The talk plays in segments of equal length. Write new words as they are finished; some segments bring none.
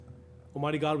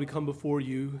Almighty God, we come before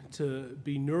you to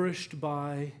be nourished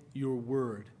by your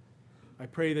word. I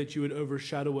pray that you would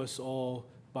overshadow us all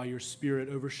by your Spirit.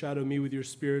 Overshadow me with your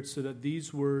Spirit so that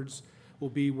these words will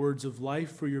be words of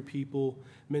life for your people,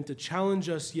 meant to challenge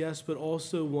us, yes, but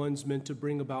also ones meant to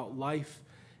bring about life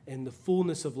and the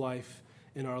fullness of life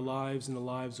in our lives and the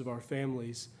lives of our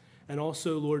families. And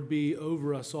also, Lord, be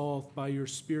over us all by your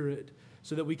Spirit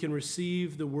so that we can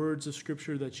receive the words of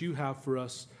Scripture that you have for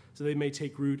us, so they may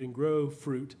take root and grow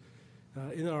fruit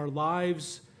in our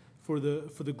lives for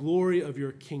the glory of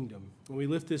your kingdom. And we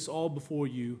lift this all before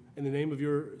you in the name of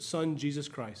your Son, Jesus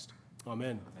Christ.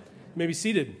 Amen. You may be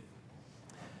seated.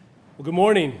 Well, good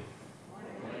morning.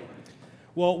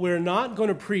 Well, we're not going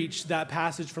to preach that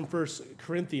passage from 1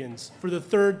 Corinthians for the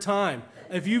third time.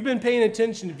 If you've been paying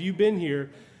attention, if you've been here,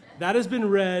 that has been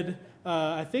read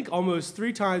I think almost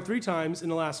three times in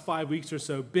the last 5 weeks or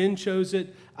so. Ben chose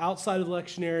it outside of the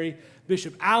lectionary.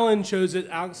 Bishop Allen chose it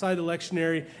outside the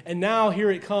lectionary. And now here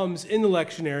it comes in the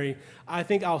lectionary. I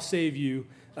think I'll save you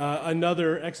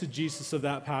another exegesis of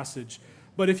that passage.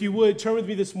 But if you would, turn with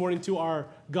me this morning to our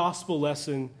gospel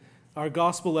lesson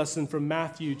from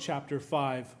Matthew chapter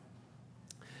 5.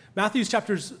 Matthew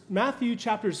chapters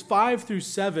 5 through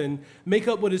 7 make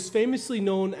up what is famously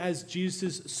known as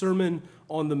Jesus' Sermon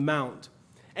on the Mount.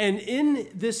 And in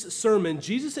this sermon,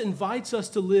 Jesus invites us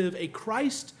to live a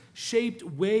Christ-shaped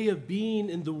way of being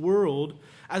in the world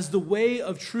as the way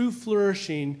of true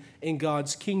flourishing in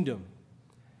God's kingdom.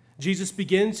 Jesus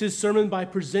begins his sermon by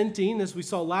presenting, as we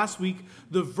saw last week,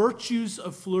 the virtues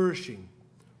of flourishing: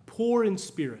 poor in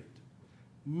spirit,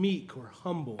 meek or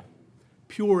humble,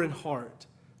 pure in heart,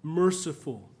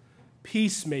 merciful,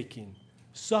 peacemaking,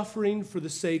 suffering for the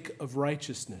sake of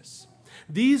righteousness.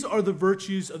 These are the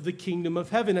virtues of the kingdom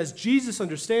of heaven as Jesus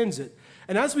understands it.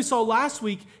 And as we saw last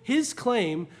week, his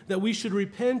claim that we should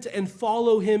repent and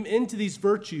follow him into these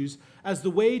virtues as the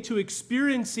way to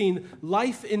experiencing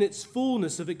life in its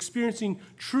fullness, of experiencing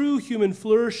true human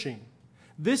flourishing.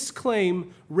 This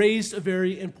claim raised a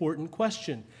very important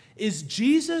question. Is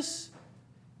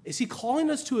he calling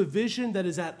us to a vision that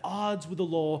is at odds with the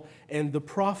law and the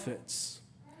prophets?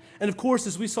 And of course,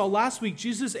 as we saw last week,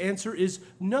 Jesus' answer is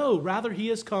no. Rather, he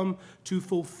has come to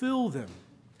fulfill them.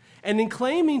 And in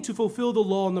claiming to fulfill the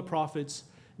law and the prophets,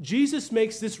 Jesus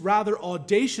makes this rather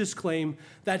audacious claim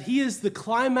that he is the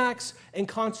climax and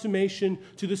consummation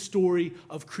to the story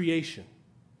of creation,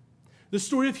 the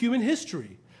story of human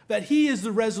history, that he is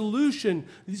the resolution,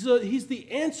 he's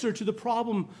the answer to the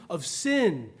problem of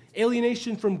sin,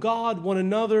 alienation from God, one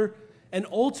another, and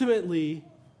ultimately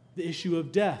the issue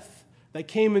of death that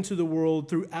came into the world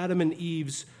through Adam and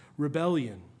Eve's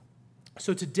rebellion.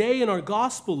 So today in our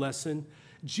gospel lesson,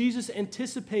 Jesus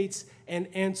anticipates and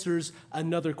answers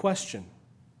another question.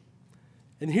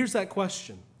 And here's that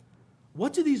question.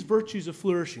 What do these virtues of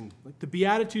flourishing, like the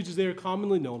Beatitudes as they are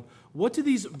commonly known, what do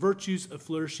these virtues of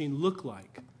flourishing look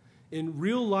like in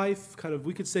real life, kind of,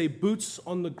 we could say, boots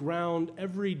on the ground,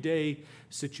 everyday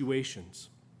situations?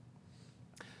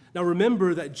 Now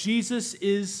remember that Jesus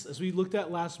is, as we looked at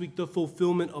last week, the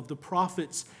fulfillment of the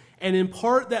prophets. And in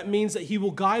part, that means that he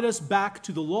will guide us back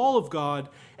to the law of God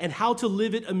and how to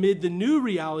live it amid the new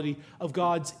reality of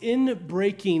God's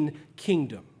inbreaking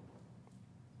kingdom.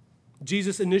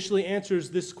 Jesus initially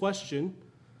answers this question.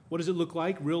 What does it look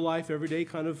like? Real life, everyday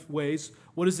kind of ways.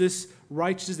 What does this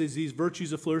righteousness, these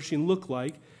virtues of flourishing look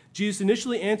like? Jesus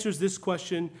initially answers this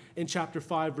question in chapter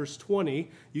 5, verse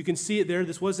 20. You can see it there.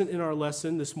 This wasn't in our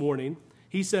lesson this morning.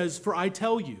 He says, "For I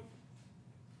tell you,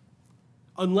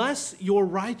 unless your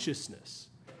righteousness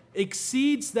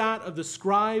exceeds that of the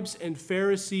scribes and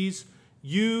Pharisees,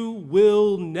 you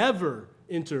will never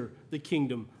enter the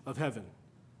kingdom of heaven."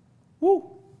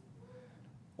 Woo!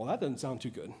 Well, that doesn't sound too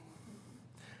good.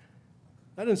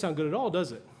 That doesn't sound good at all,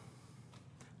 does it?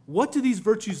 What do these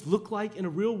virtues look like in a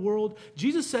real world?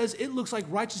 Jesus says it looks like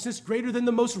righteousness greater than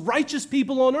the most righteous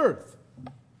people on earth.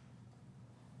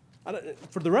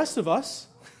 For the rest of us,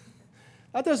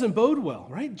 that doesn't bode well,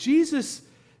 right? Jesus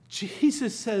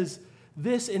says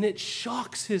this, and it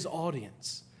shocks his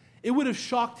audience. It would have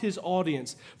shocked his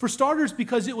audience. For starters,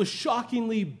 because it was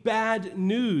shockingly bad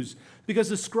news, because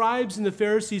the scribes and the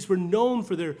Pharisees were known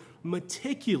for their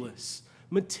meticulous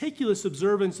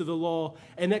observance of the law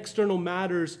and external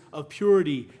matters of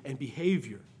purity and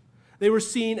behavior. They were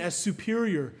seen as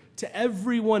superior to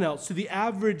everyone else, to the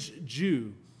average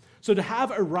Jew. So to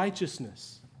have a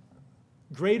righteousness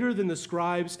greater than the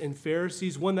scribes and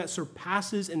Pharisees, one that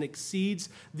surpasses and exceeds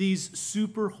these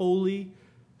super holy,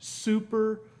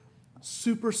 super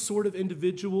sort of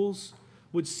individuals,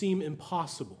 would seem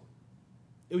impossible.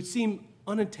 It would seem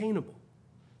unattainable.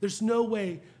 There's no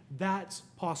way that's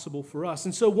possible for us.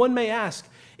 And so one may ask,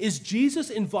 is Jesus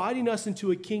inviting us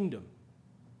into a kingdom?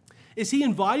 Is he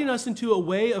inviting us into a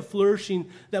way of flourishing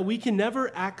that we can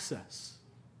never access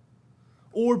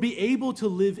or be able to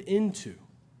live into?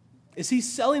 Is he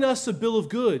selling us a bill of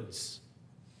goods?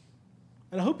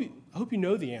 And I hope you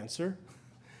know the answer.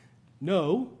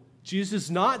 No, Jesus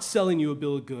is not selling you a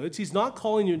bill of goods. He's not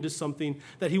calling you into something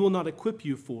that he will not equip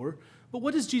you for. But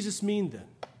what does Jesus mean then?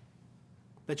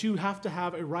 That you have to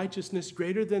have a righteousness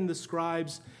greater than the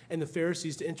scribes and the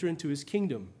Pharisees to enter into his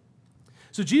kingdom.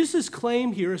 So Jesus'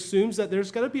 claim here assumes that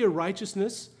there's got to be a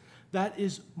righteousness that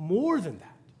is more than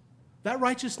that. That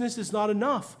righteousness is not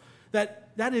enough. That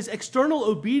is external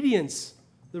obedience.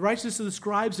 The righteousness of the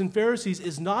scribes and Pharisees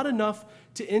is not enough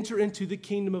to enter into the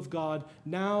kingdom of God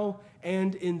now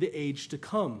and in the age to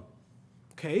come.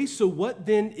 Okay, so what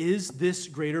then is this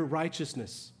greater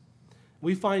righteousness?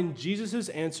 We find Jesus'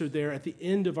 answer there at the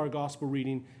end of our gospel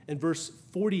reading in verse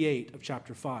 48 of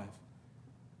chapter 5.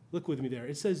 Look with me there.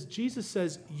 It says, Jesus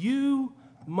says, you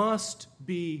must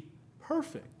be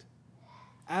perfect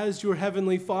as your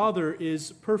heavenly Father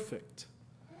is perfect.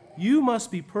 You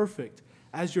must be perfect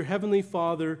as your heavenly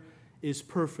Father is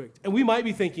perfect. And we might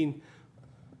be thinking,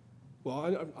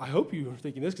 well, I hope you are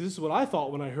thinking this because this is what I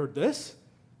thought when I heard this.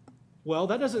 Well,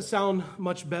 that doesn't sound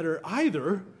much better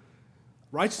either.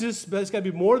 Righteousness has got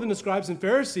to be more than the scribes and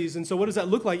Pharisees. And so what does that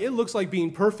look like? It looks like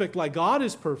being perfect like God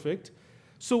is perfect.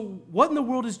 So what in the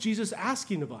world is Jesus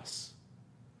asking of us?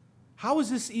 How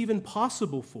is this even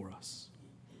possible for us?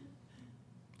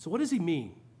 So what does he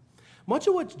mean? Much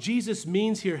of what Jesus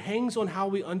means here hangs on how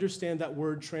we understand that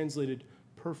word translated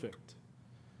perfect.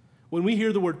 When we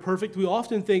hear the word perfect, we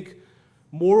often think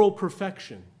moral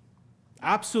perfection,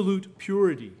 absolute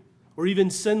purity, or even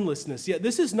sinlessness. Yet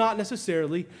this is not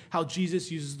necessarily how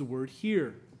Jesus uses the word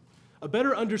here. A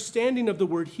better understanding of the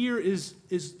word here is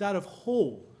that of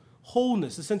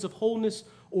wholeness, the sense of wholeness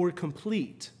or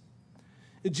complete.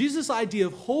 Jesus' idea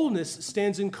of wholeness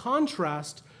stands in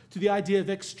contrast to the idea of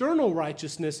external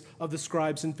righteousness of the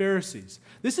scribes and Pharisees.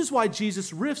 This is why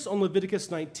Jesus riffs on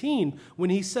Leviticus 19 when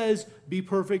he says, be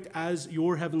perfect as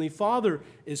your heavenly Father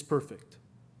is perfect.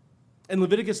 In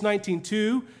Leviticus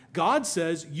 19:2, God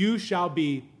says, you shall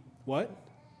be, what?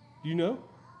 Do you know?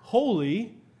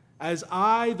 Holy, as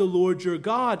I, the Lord your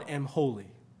God, am holy.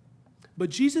 But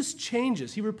Jesus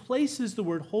changes. He replaces the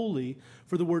word holy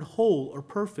for the word whole or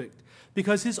perfect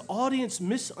because his audience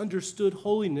misunderstood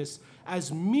holiness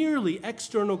as merely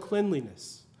external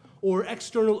cleanliness or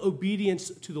external obedience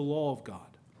to the law of God.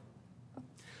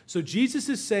 So Jesus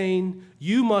is saying,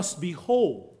 you must be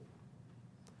whole.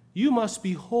 You must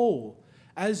be whole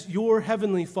as your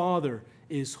heavenly Father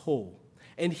is whole.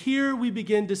 And here we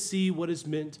begin to see what is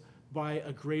meant by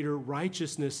a greater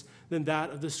righteousness than that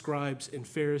of the scribes and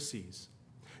Pharisees.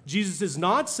 Jesus is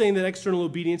not saying that external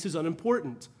obedience is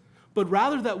unimportant, but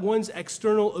rather that one's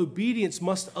external obedience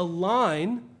must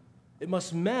align, it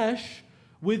must mesh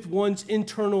with one's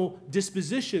internal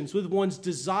dispositions, with one's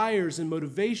desires and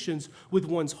motivations, with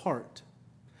one's heart.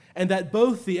 And that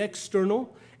both the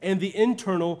external and the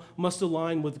internal must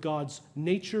align with God's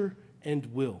nature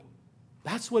and will.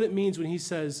 That's what it means when he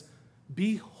says,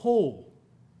 be whole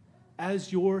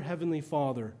as your heavenly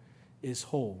Father is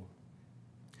whole.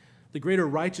 The greater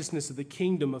righteousness of the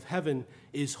kingdom of heaven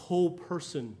is whole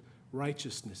person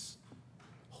righteousness.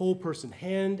 Whole person,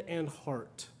 hand and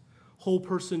heart. Whole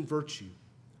person virtue.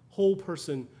 Whole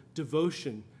person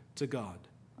devotion to God.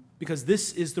 Because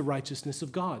this is the righteousness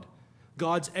of God.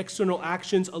 God's external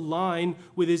actions align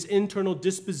with his internal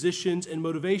dispositions and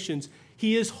motivations.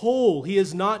 He is whole. He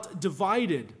is not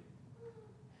divided.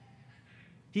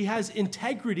 He has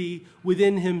integrity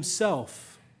within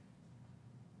himself.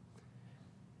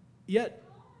 Yet,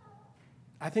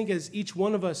 I think as each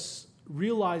one of us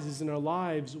realizes in our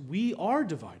lives, we are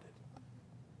divided.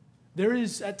 There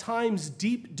is at times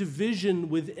deep division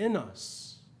within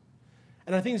us.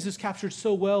 And I think this is captured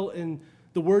so well in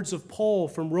the words of Paul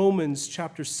from Romans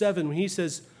chapter 7 when he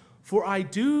says, for I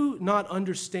do not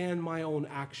understand my own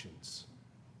actions.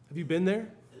 Have you been there?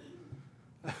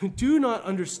 I do not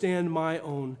understand my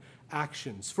own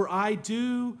actions. For I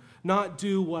do not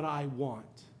do what I want,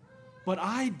 but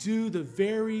I do the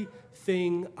very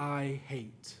thing I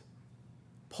hate.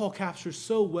 Paul captures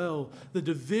so well the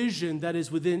division that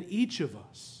is within each of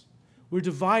us. We're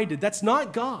divided. That's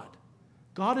not God.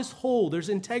 God is whole. There's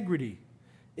integrity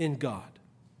in God.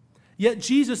 Yet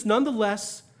Jesus,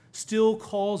 nonetheless, still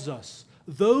calls us,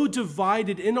 though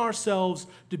divided in ourselves,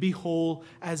 to be whole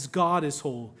as God is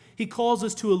whole. He calls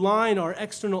us to align our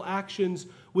external actions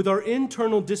with our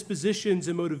internal dispositions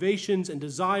and motivations and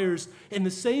desires in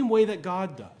the same way that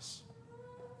God does.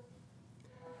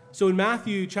 So in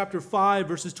Matthew chapter 5,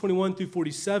 verses 21 through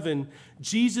 47,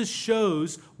 Jesus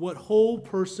shows what whole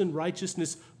person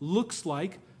righteousness looks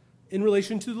like in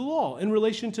relation to the law, in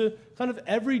relation to kind of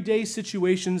everyday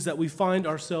situations that we find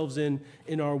ourselves in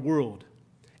our world.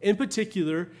 In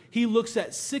particular, he looks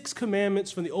at 6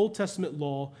 commandments from the Old Testament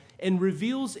law and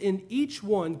reveals in each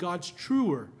one God's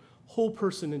truer whole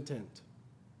person intent.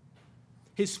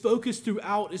 His focus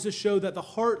throughout is to show that the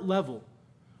heart level,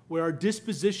 where our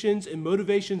dispositions and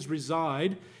motivations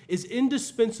reside, is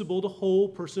indispensable to whole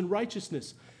person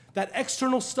righteousness. That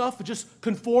external stuff, just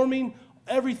conforming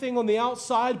everything on the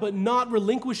outside but not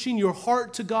relinquishing your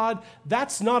heart to God,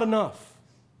 that's not enough.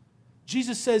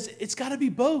 Jesus says it's got to be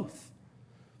both.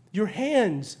 Your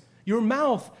hands, your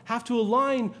mouth have to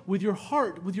align with your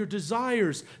heart, with your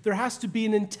desires. There has to be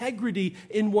an integrity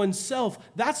in oneself.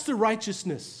 That's the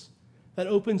righteousness that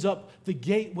opens up the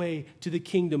gateway to the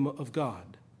kingdom of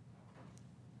God.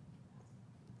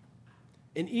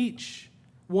 In each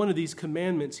one of these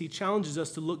commandments, he challenges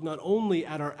us to look not only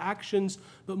at our actions,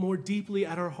 but more deeply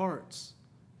at our hearts.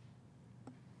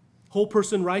 Whole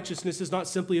person righteousness is not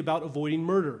simply about avoiding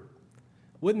murder.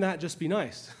 Wouldn't that just be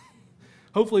nice?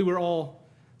 Hopefully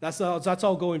that's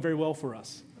all going very well for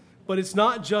us. But it's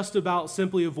not just about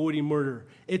simply avoiding murder.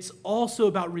 It's also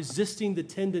about resisting the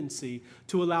tendency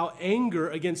to allow anger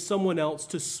against someone else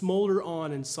to smolder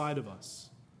on inside of us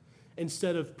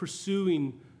instead of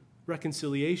pursuing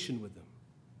reconciliation with them.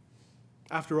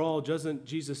 After all, doesn't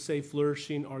Jesus say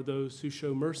flourishing are those who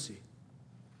show mercy?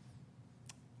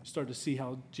 You start to see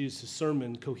how Jesus'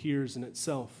 sermon coheres in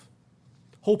itself.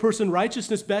 Whole person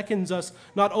righteousness beckons us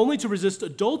not only to resist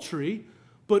adultery,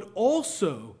 but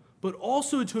also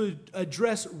to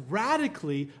address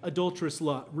radically adulterous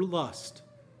lust.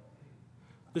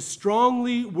 The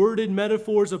strongly worded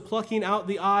metaphors of plucking out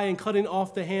the eye and cutting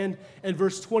off the hand in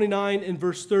verse 29 and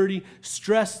verse 30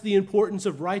 stress the importance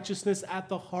of righteousness at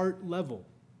the heart level.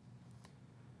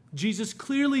 Jesus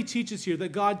clearly teaches here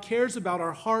that God cares about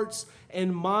our hearts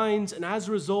and minds, and as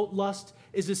a result, lust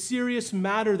is a serious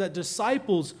matter that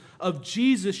disciples of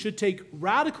Jesus should take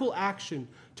radical action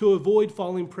to avoid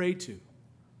falling prey to.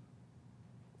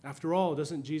 After all,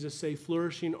 doesn't Jesus say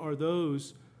flourishing are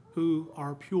those who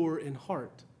are pure in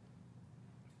heart?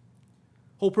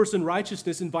 Whole person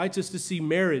righteousness invites us to see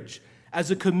marriage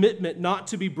as a commitment not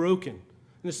to be broken,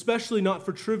 and especially not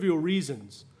for trivial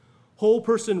reasons. Whole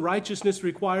person righteousness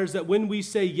requires that when we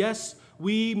say yes,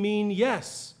 we mean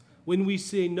yes. When we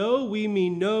say no, we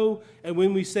mean no. And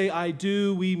when we say I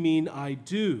do, we mean I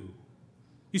do.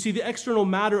 You see, the external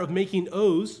matter of making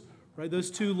oaths, right, those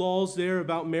 2 laws there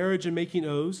about marriage and making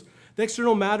oaths, the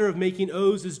external matter of making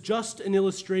oaths is just an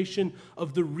illustration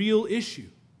of the real issue.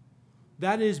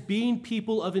 That is, being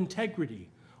people of integrity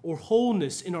or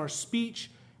wholeness in our speech,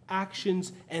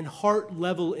 actions, and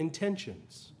heart-level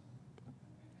intentions.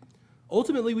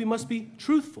 Ultimately, we must be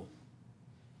truthful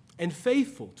and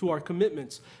faithful to our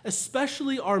commitments,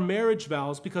 especially our marriage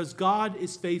vows, because God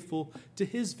is faithful to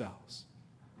his vows.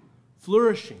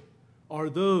 Flourishing are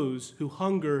those who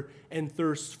hunger and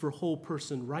thirst for whole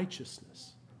person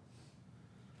righteousness.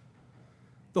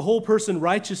 The whole person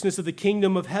righteousness of the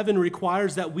kingdom of heaven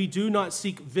requires that we do not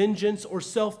seek vengeance or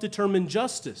self-determined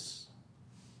justice.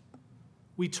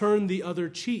 We turn the other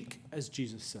cheek, as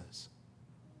Jesus says.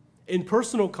 In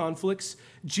personal conflicts,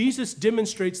 Jesus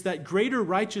demonstrates that greater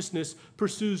righteousness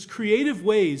pursues creative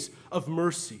ways of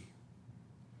mercy.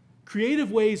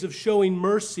 Creative ways of showing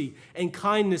mercy and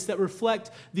kindness that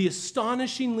reflect the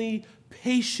astonishingly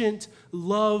patient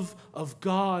love of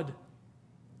God.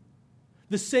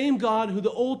 The same God who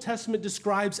the Old Testament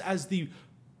describes as the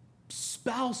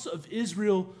spouse of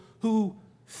Israel, who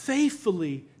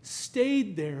faithfully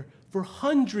stayed there for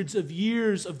hundreds of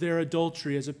years of their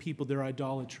adultery as a people, their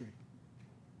idolatry.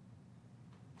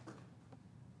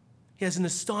 He has an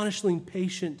astonishingly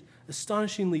patient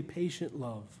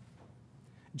love.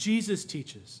 Jesus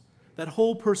teaches that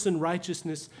whole person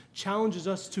righteousness challenges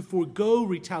us to forego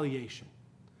retaliation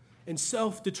and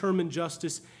self-determined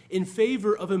justice in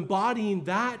favor of embodying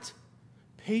that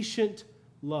patient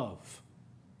love,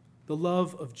 the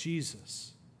love of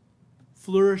Jesus.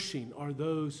 Flourishing are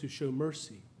those who show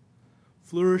mercy.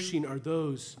 Flourishing are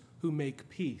those who make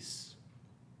peace.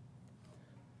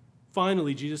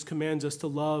 Finally, Jesus commands us to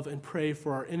love and pray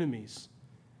for our enemies,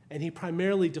 and he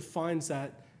primarily defines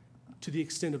that to the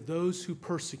extent of those who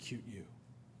persecute you.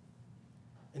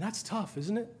 And that's tough,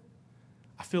 isn't it?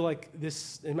 I feel like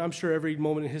this, and I'm sure every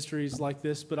moment in history is like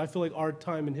this, but I feel like our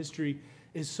time in history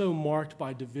is so marked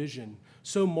by division,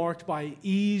 so marked by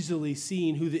easily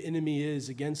seeing who the enemy is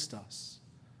against us.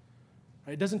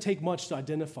 Right? It doesn't take much to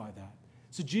identify that.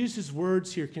 So Jesus'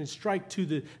 words here can strike to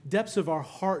the depths of our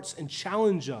hearts and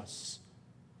challenge us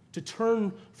to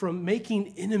turn from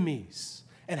making enemies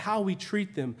and how we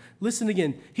treat them. Listen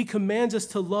again. He commands us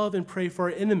to love and pray for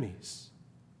our enemies.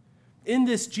 In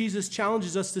this, Jesus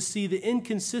challenges us to see the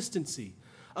inconsistency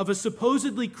of a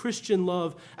supposedly Christian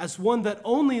love as one that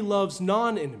only loves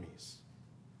non-enemies.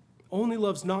 Only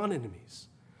loves non-enemies.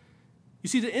 You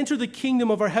see, to enter the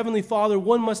kingdom of our Heavenly Father,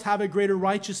 one must have a greater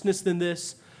righteousness than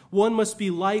this. One must be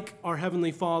like our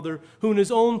Heavenly Father, who in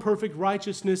his own perfect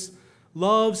righteousness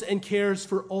loves and cares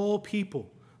for all people,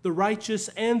 the righteous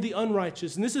and the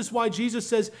unrighteous. And this is why Jesus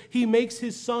says he makes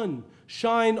his sun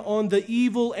shine on the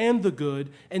evil and the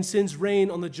good and sends rain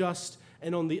on the just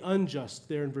and on the unjust,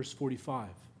 there in verse 45.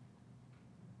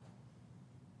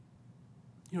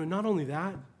 Not only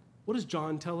that, what does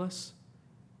John tell us?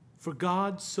 For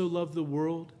God so loved the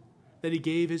world that he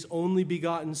gave his only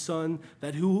begotten Son,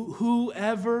 that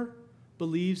whoever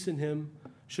believes in him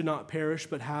should not perish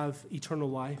but have eternal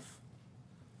life.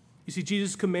 You see,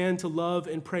 Jesus' command to love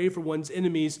and pray for one's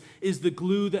enemies is the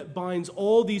glue that binds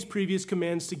all these previous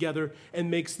commands together and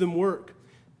makes them work.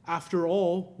 After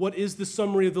all, what is the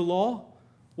summary of the law?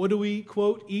 What do we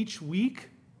quote each week?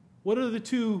 What are the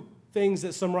two things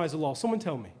that summarize the law? Someone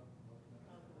tell me.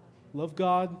 Love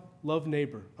God, love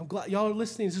neighbor. I'm glad y'all are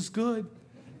listening. This is good.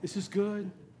 This is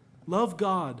good. Love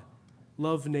God,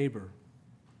 love neighbor.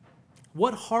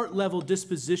 What heart-level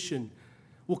disposition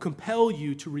will compel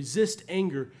you to resist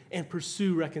anger and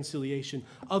pursue reconciliation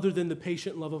other than the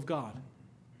patient love of God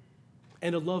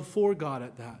and a love for God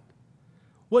at that?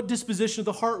 What disposition of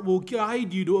the heart will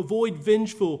guide you to avoid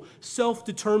vengeful,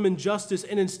 self-determined justice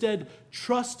and instead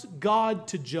trust God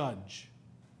to judge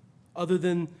other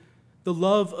than the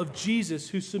love of Jesus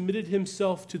who submitted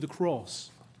himself to the cross,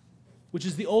 which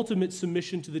is the ultimate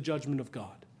submission to the judgment of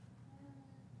God?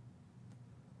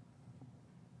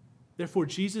 Therefore,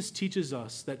 Jesus teaches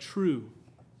us that true,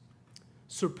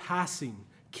 surpassing,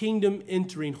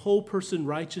 kingdom-entering, whole-person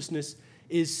righteousness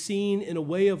is seen in a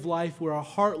way of life where our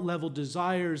heart-level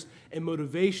desires and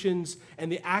motivations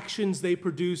and the actions they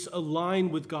produce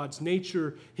align with God's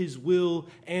nature, his will,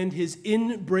 and his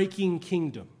in-breaking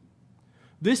kingdom.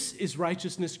 This is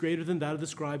righteousness greater than that of the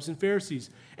scribes and Pharisees.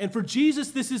 And for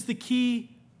Jesus, this is the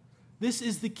key. This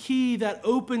is the key that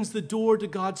opens the door to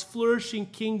God's flourishing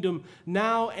kingdom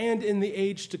now and in the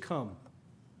age to come.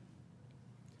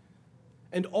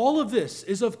 And all of this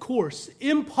is, of course,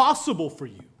 impossible for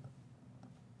you.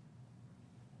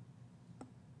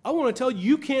 I want to tell you,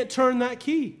 you can't turn that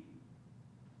key.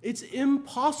 It's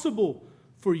impossible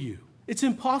for you. It's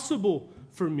impossible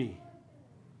for me.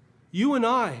 You and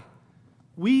I,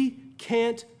 we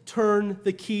can't turn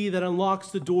the key that unlocks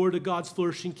the door to God's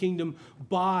flourishing kingdom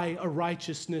by a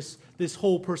righteousness, this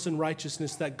whole person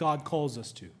righteousness that God calls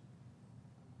us to.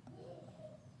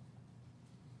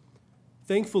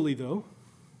 Thankfully, though,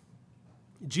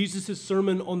 Jesus'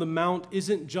 Sermon on the Mount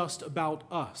isn't just about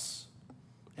us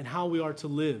and how we are to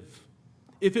live.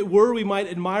 If it were, we might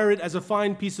admire it as a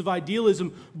fine piece of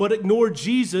idealism, but ignore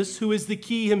Jesus, who is the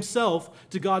key himself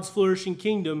to God's flourishing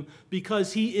kingdom,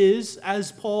 because he is,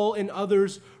 as Paul and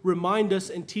others remind us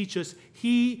and teach us,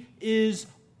 he is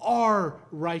our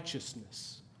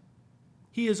righteousness.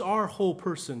 He is our whole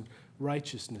person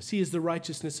righteousness. He is the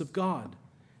righteousness of God,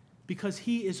 because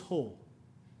he is whole,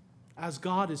 as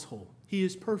God is whole. He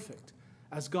is perfect,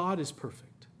 as God is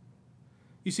perfect.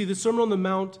 You see, the Sermon on the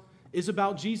Mount is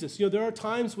about Jesus. There are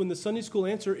times when the Sunday school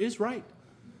answer is right.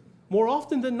 More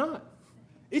often than not,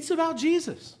 it's about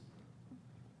Jesus.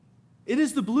 It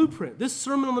is the blueprint. This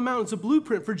Sermon on the Mount is a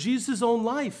blueprint for Jesus' own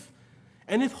life.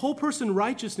 And if whole person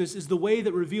righteousness is the way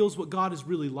that reveals what God is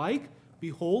really like, be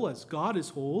whole as God is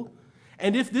whole,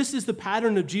 and if this is the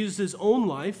pattern of Jesus' own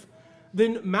life,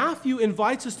 then Matthew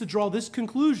invites us to draw this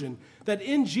conclusion, that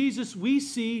in Jesus we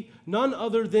see none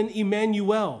other than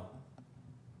Emmanuel,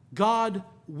 God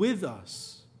with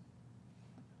us.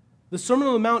 The Sermon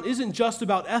on the Mount isn't just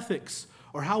about ethics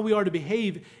or how we are to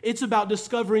behave. It's about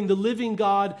discovering the living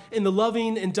God in the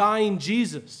loving and dying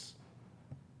Jesus.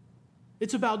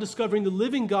 It's about discovering the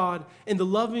living God in the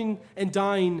loving and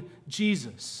dying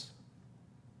Jesus.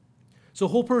 So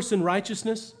whole person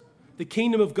righteousness, the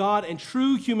kingdom of God, and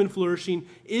true human flourishing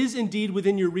is indeed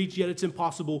within your reach, yet it's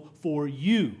impossible for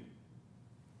you.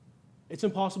 It's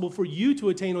impossible for you to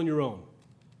attain on your own.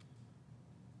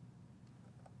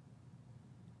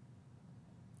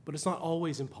 But it's not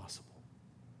always impossible.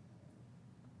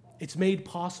 It's made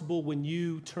possible when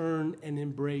you turn and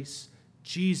embrace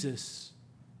Jesus.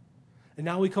 And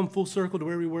now we come full circle to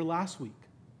where we were last week.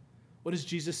 What does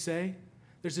Jesus say?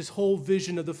 There's this whole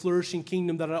vision of the flourishing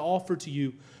kingdom that I offer to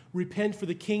you. Repent, for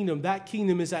the kingdom. That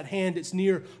kingdom is at hand. It's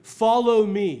near. Follow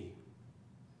me.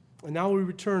 And now we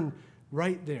return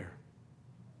right there.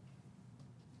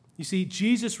 You see,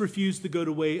 Jesus refused to go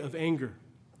the way of anger,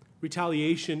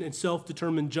 retaliation, and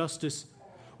self-determined justice.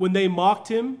 When they mocked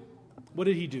him, what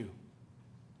did he do?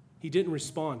 He didn't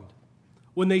respond.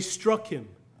 When they struck him,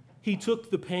 he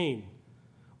took the pain.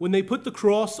 When they put the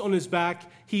cross on his back,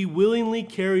 he willingly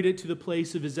carried it to the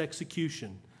place of his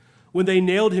execution. When they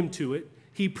nailed him to it,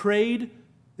 he prayed.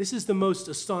 This is the most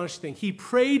astonishing thing. He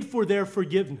prayed for their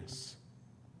forgiveness.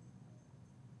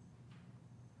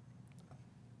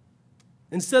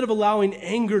 Instead of allowing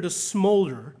anger to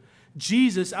smolder,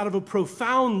 Jesus, out of a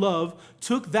profound love,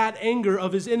 took that anger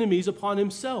of his enemies upon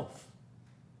himself.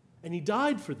 And he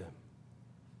died for them.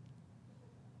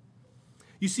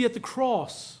 You see, at the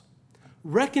cross,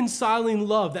 reconciling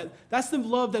love, that's the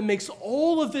love that makes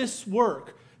all of this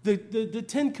work. The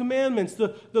Ten Commandments,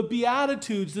 the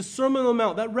Beatitudes, the Sermon on the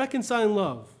Mount, that reconciling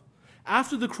love.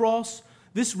 After the cross,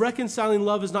 this reconciling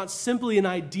love is not simply an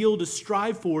ideal to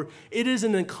strive for. It is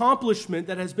an accomplishment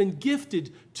that has been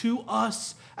gifted to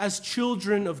us as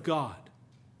children of God.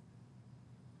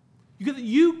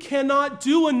 You cannot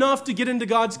do enough to get into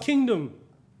God's kingdom.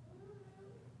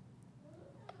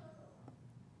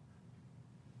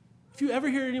 If you ever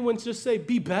hear anyone just say,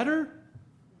 be better,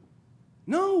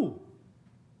 no.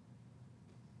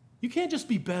 You can't just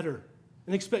be better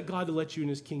and expect God to let you in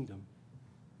his kingdom.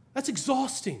 That's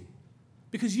exhausting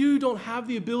because you don't have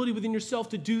the ability within yourself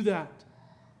to do that.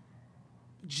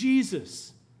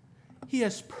 Jesus, he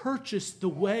has purchased the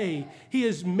way. He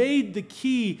has made the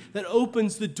key that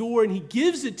opens the door, and he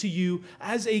gives it to you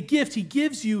as a gift. He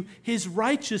gives you his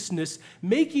righteousness,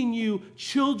 making you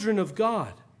children of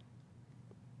God.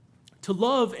 To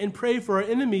love and pray for our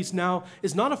enemies now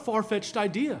is not a far-fetched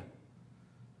idea.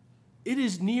 It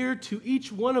is near to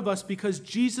each one of us because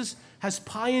Jesus has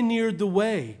pioneered the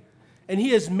way, and he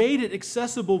has made it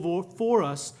accessible for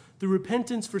us through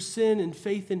repentance for sin and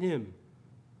faith in him.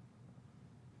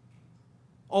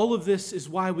 All of this is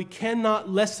why we cannot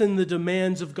lessen the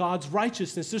demands of God's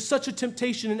righteousness. There's such a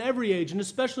temptation in every age, and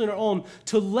especially in our own,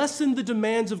 to lessen the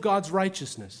demands of God's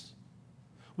righteousness.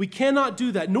 We cannot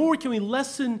do that, nor can we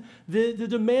lessen the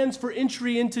demands for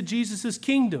entry into Jesus'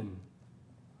 kingdom.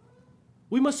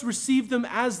 We must receive them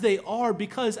as they are,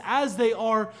 because as they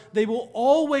are, they will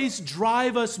always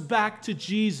drive us back to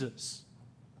Jesus.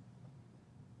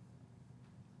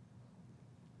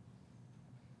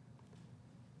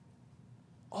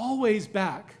 Always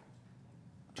back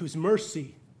to his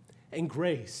mercy and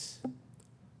grace.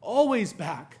 Always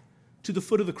back to the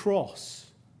foot of the cross.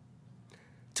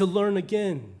 To learn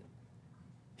again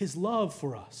his love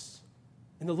for us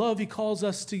and the love he calls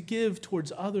us to give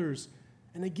towards others.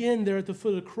 And again, there at the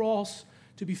foot of the cross,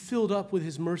 to be filled up with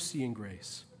his mercy and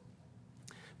grace.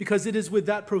 Because it is with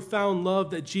that profound love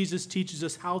that Jesus teaches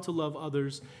us how to love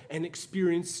others and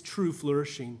experience true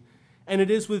flourishing. And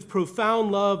it is with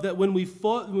profound love that when we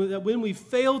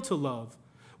fail to love,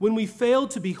 when we fail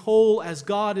to be whole as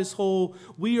God is whole,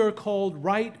 we are called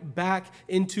right back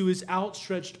into his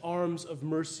outstretched arms of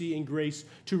mercy and grace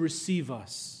to receive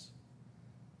us.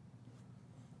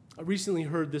 I recently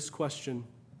heard this question: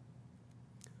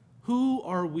 who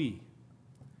are we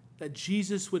that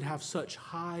Jesus would have such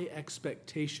high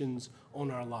expectations on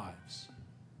our lives?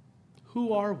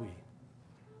 Who are we?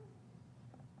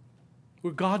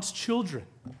 We're God's children.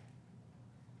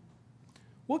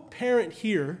 What parent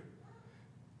here,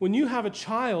 when you have a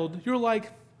child, you're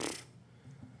like,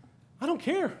 I don't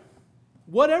care.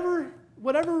 Whatever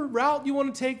route you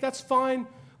want to take, that's fine.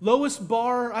 Lowest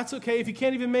bar, that's okay. If you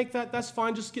can't even make that, that's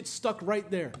fine. Just get stuck right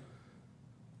there.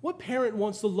 What parent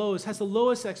has the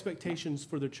lowest expectations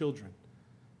for their children?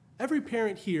 Every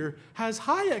parent here has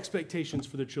high expectations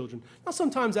for their children. Now,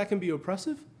 sometimes that can be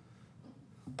oppressive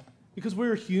because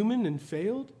we're human and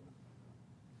failed.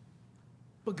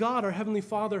 But God, our Heavenly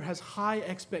Father, has high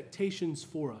expectations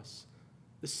for us,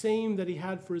 the same that he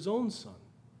had for his own son.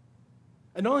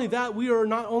 And not only that, we are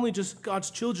not only just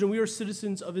God's children, we are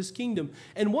citizens of his kingdom.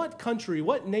 And what country,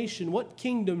 what nation, what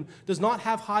kingdom does not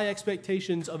have high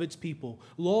expectations of its people,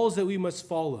 laws that we must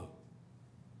follow?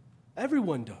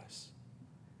 Everyone does.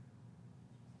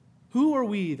 Who are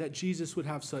we that Jesus would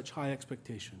have such high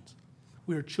expectations?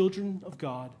 We are children of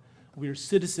God. We are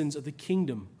citizens of the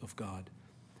kingdom of God.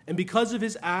 And because of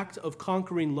his act of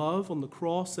conquering love on the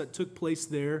cross that took place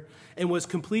there and was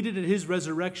completed at his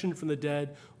resurrection from the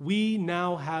dead, we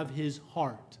now have his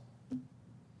heart.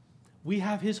 We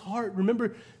have his heart.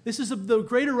 Remember, this is the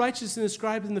greater righteousness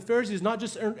described in the Pharisees, not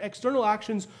just external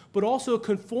actions, but also a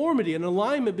conformity, an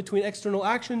alignment between external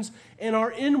actions and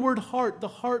our inward heart, the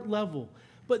heart level.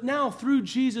 But now, through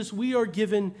Jesus, we are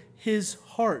given his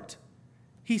heart.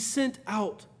 He sent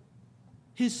out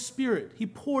his Spirit. He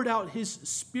poured out his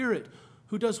Spirit,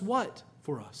 who does what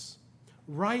for us?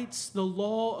 Writes the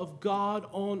law of God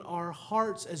on our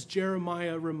hearts, as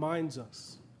Jeremiah reminds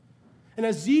us. And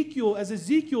as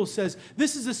Ezekiel says,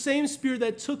 this is the same Spirit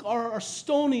that took our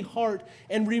stony heart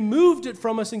and removed it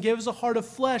from us and gave us a heart of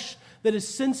flesh that is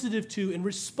sensitive to and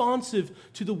responsive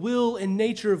to the will and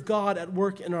nature of God at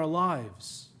work in our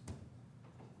lives.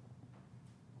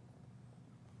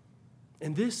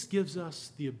 And this gives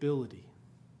us the ability.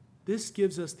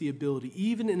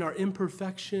 Even in our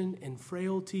imperfection and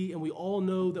frailty, and we all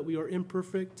know that we are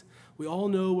imperfect, we all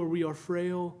know where we are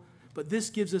frail, but this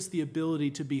gives us the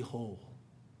ability to be whole.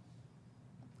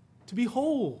 To be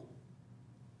whole.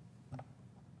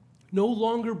 No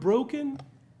longer broken,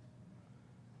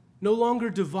 no longer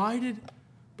divided,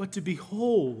 but to be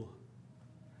whole.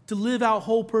 To live out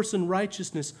whole person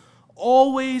righteousness,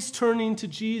 always turning to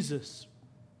Jesus,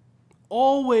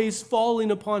 always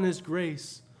falling upon his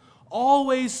grace,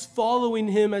 always following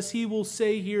him, as he will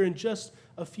say here in just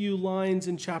a few lines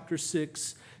in chapter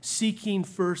 6, seeking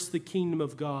first the kingdom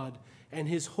of God and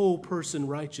his whole person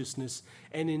righteousness,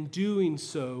 and in doing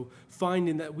so,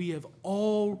 finding that we have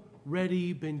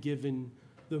already been given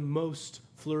the most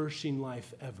flourishing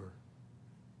life ever,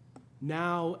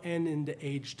 now and in the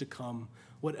age to come,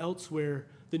 what elsewhere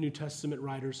the New Testament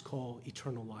writers call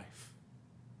eternal life.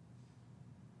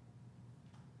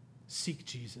 Seek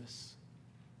Jesus,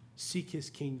 seek his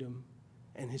kingdom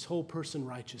and his whole person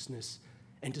righteousness,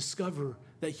 and discover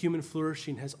that human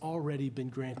flourishing has already been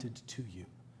granted to you.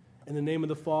 In the name of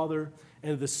the Father,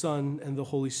 and of the Son, and the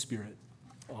Holy Spirit.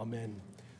 Amen.